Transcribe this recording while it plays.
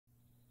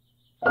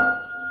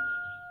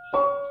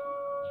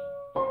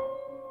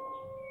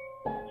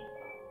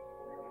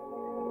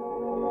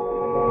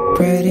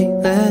Pretty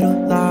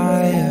little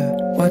liar,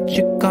 what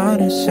you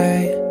gonna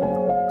say?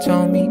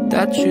 Tell me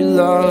that you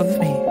love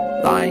me,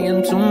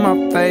 lying to my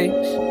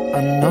face. I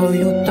know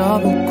you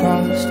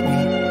double-crossed me,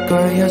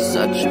 girl, you're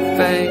such a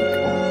fake.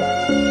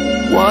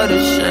 What a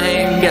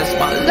shame, guess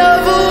my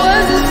lover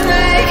was a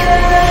snake.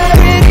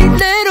 Pretty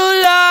little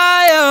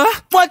liar,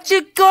 what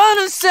you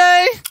gonna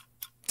say?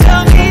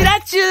 Tell me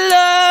that you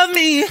love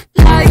me,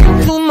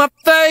 lying to my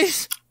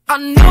face. I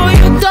know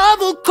you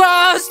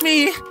double-crossed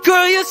me,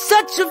 girl, you're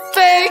such a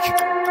fake.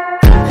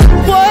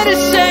 What a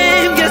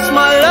shame, guess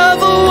my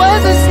lover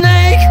was a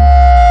snake.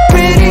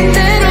 Pretty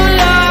little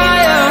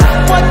liar,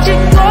 what you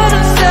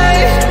gonna say?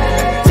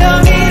 Tell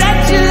me that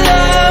you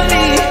love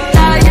me,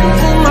 lying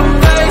to my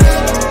face.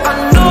 I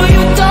know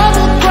you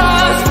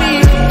double-crossed me,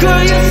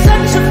 girl, you're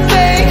such a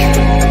fake.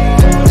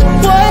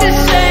 What a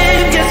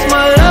shame, guess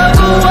my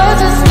lover was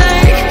a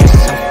snake.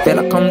 I feel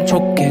like I'm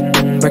choking,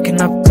 breaking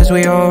up cause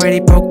we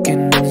already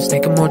broken.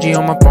 Snake emoji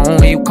on my phone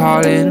when you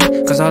calling,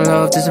 cause our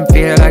love doesn't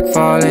feel like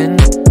falling.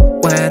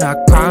 When I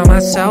cry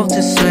myself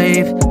to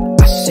sleep,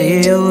 I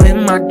see you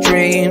in my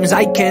dreams.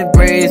 I can't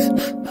breathe,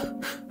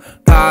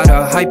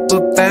 gotta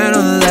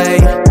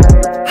hyperventilate.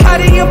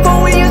 Hiding your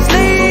phone when you're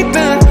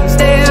sleeping,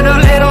 staying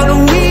up late on the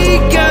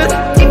weekend.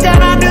 Deep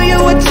down I knew you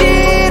were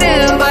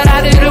cheating, but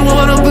I didn't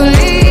wanna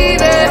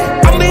believe it.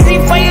 I'm busy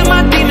fighting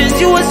my demons,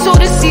 you were so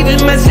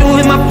deceiving, messing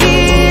with my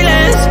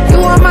feelings. You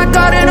were my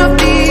god and a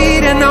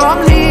beat, and now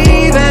I'm leaving.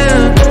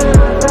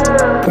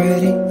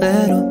 Pretty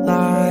little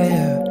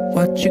liar,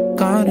 what you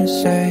gonna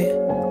say?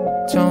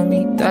 Tell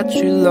me that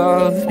you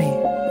love me,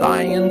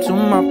 lying to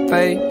my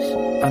face.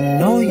 I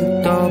know you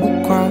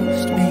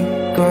double-crossed me,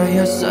 girl,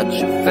 you're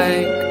such a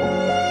fake.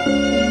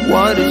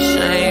 What a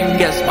shame,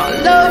 guess my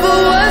lover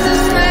was a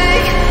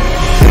snake.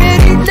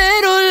 Pretty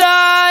little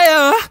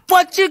liar,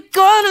 what you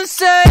gonna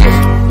say?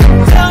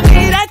 Tell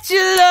me that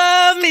you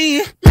love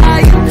me,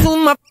 lying to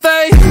my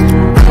face.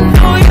 I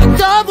know you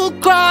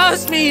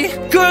double-crossed me,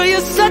 girl,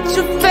 you're such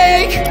a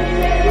fake.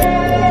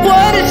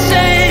 What a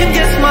shame,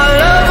 guess my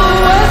lover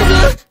was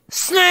a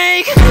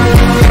snake.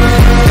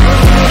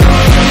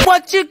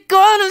 What you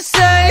gonna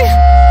say?